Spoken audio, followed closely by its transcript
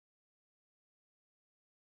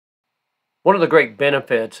One of the great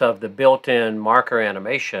benefits of the built-in marker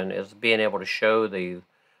animation is being able to show the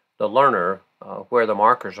learner where the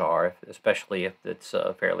markers are, especially if it's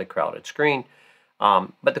a fairly crowded screen.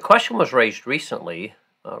 But the question was raised recently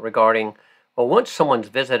regarding, well, once someone's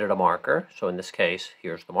visited a marker, so in this case,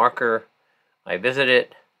 here's the marker, I visit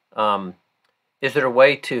it, is there a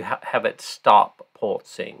way to have it stop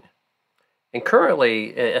pulsing? And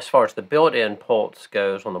currently, as far as the built-in pulse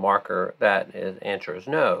goes on the marker, answer is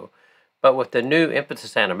no. But with the new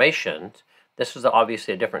emphasis animations, this is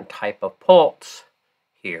obviously a different type of pulse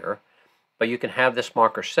here. But you can have this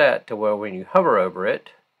marker set to where when you hover over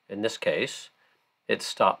it, in this case, it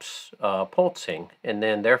stops pulsing. And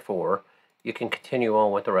then therefore, you can continue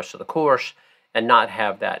on with the rest of the course and not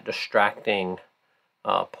have that distracting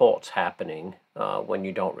pulse happening when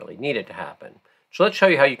you don't really need it to happen. So let's show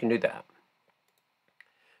you how you can do that.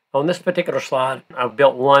 On this particular slide, I've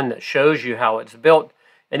built one that shows you how it's built,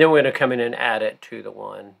 and then we're going to come in and add it to the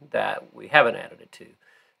one that we haven't added it to.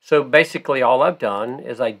 So basically all I've done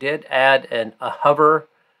is I did add a hover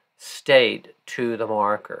state to the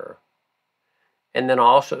marker. And then I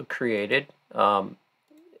also created an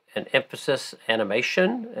emphasis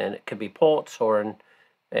animation, and it could be pulse, or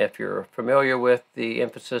if you're familiar with the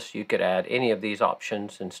emphasis, you could add any of these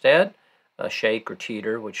options instead, a shake or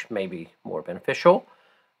teeter, which may be more beneficial.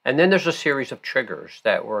 And then there's a series of triggers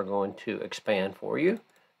that we're going to expand for you.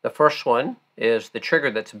 The first one is the trigger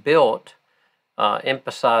that's built,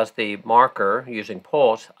 emphasize the marker using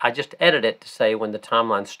pulse. I just edit it to say when the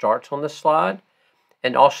timeline starts on the slide,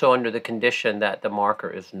 and also under the condition that the marker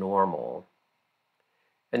is normal.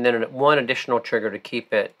 And then one additional trigger to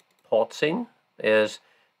keep it pulsing is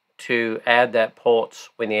to add that pulse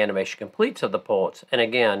when the animation completes of the pulse, and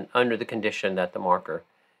again, under the condition that the marker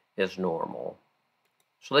is normal.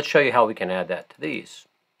 So let's show you how we can add that to these.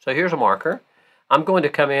 So here's a marker. I'm going to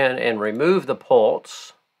come in and remove the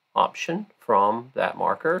pulse option from that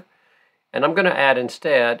marker, and I'm going to add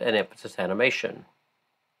instead an emphasis animation.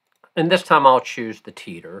 And this time I'll choose the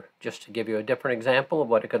teeter, just to give you a different example of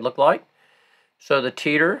what it could look like. So the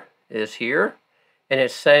teeter is here, and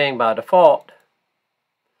it's saying by default,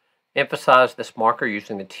 emphasize this marker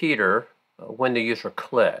using the teeter when the user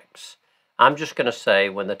clicks. I'm just going to say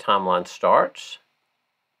when the timeline starts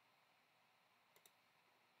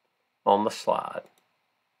on the slide.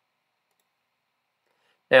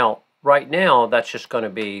 Now, right now, that's just going to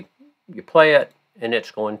be, you play it, and it's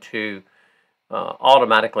going to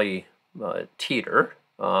automatically teeter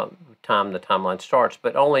the timeline starts,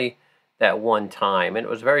 but only that one time. And it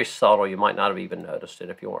was very subtle. You might not have even noticed it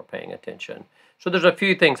if you weren't paying attention. So there's a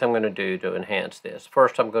few things I'm going to do to enhance this.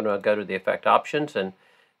 First, I'm going to go to the effect options and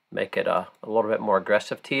make it a little bit more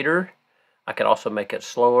aggressive teeter. I could also make it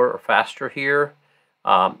slower or faster here.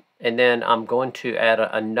 And then I'm going to add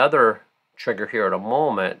another trigger here in a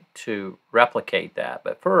moment to replicate that.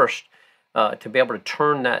 But first, to be able to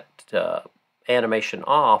turn that animation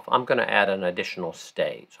off, I'm going to add an additional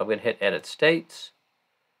state. So I'm going to hit Edit States.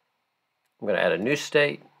 I'm going to add a new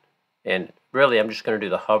state. And really, I'm just going to do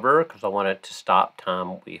the hover because I want it to stop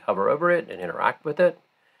time we hover over it and interact with it.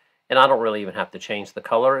 And I don't really even have to change the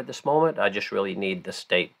color at this moment. I just really need the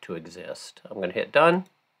state to exist. I'm going to hit Done.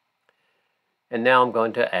 And now I'm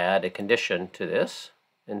going to add a condition to this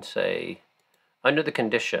and say, under the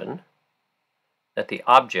condition that the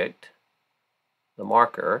object, the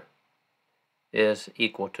marker, is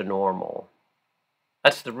equal to normal.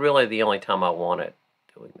 That's really the only time I want it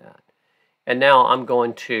doing that. And now I'm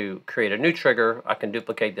going to create a new trigger. I can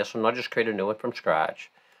duplicate this one. I'll just create a new one from scratch.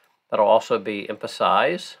 That'll also be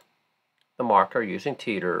emphasize the marker using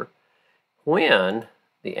teeter when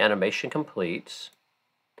the animation completes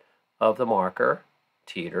of the marker,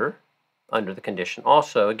 teeter, under the condition.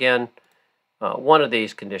 Also, again, one of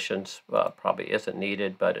these conditions probably isn't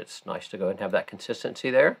needed, but it's nice to go ahead and have that consistency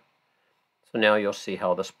there. So now you'll see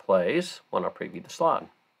how this plays when I preview the slide.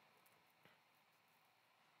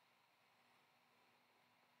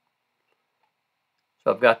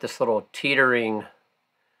 So I've got this little teetering,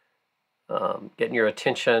 getting your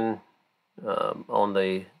attention on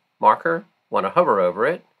the marker. When I hover over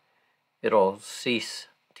it, it'll cease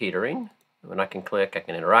teetering. When I can click, I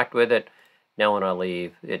can interact with it. Now when I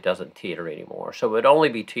leave, it doesn't teeter anymore. So it would only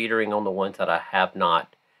be teetering on the ones that I have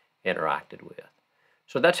not interacted with.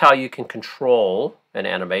 So that's how you can control an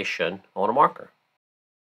animation on a marker.